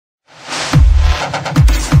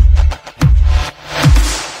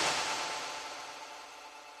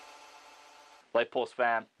Life Pulse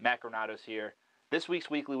fam, Macronados here. This week's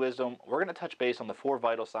Weekly Wisdom, we're going to touch base on the 4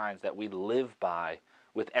 vital signs that we live by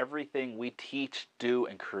with everything we teach, do,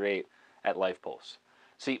 and create at Life Pulse.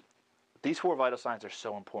 See, these 4 vital signs are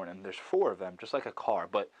so important, and there's 4 of them, just like a car,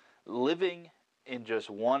 but living in just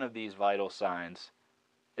one of these vital signs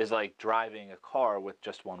is like driving a car with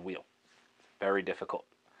just one wheel. Very difficult.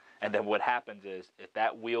 And then what happens is, if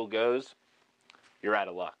that wheel goes, you're out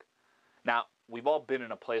of luck. Now, we've all been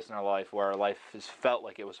in a place in our life where our life has felt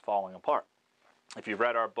like it was falling apart. If you've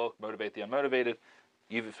read our book, Motivate the Unmotivated,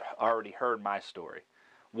 you've already heard my story.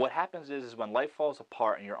 What happens is when life falls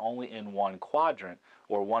apart and you're only in one quadrant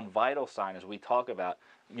or one vital sign, as we talk about,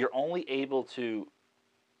 you're only able to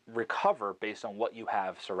recover based on what you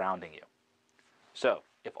have surrounding you. So,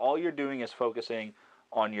 if all you're doing is focusing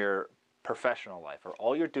on your professional life, or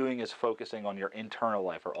all you're doing is focusing on your internal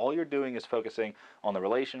life, or all you're doing is focusing on the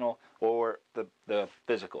relational or the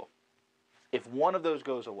physical, if one of those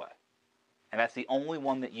goes away, and that's the only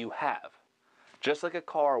one that you have, just like a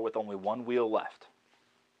car with only one wheel left,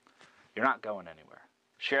 you're not going anywhere.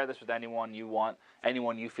 Share this with anyone you want,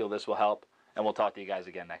 anyone you feel this will help, and we'll talk to you guys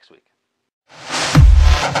again next week.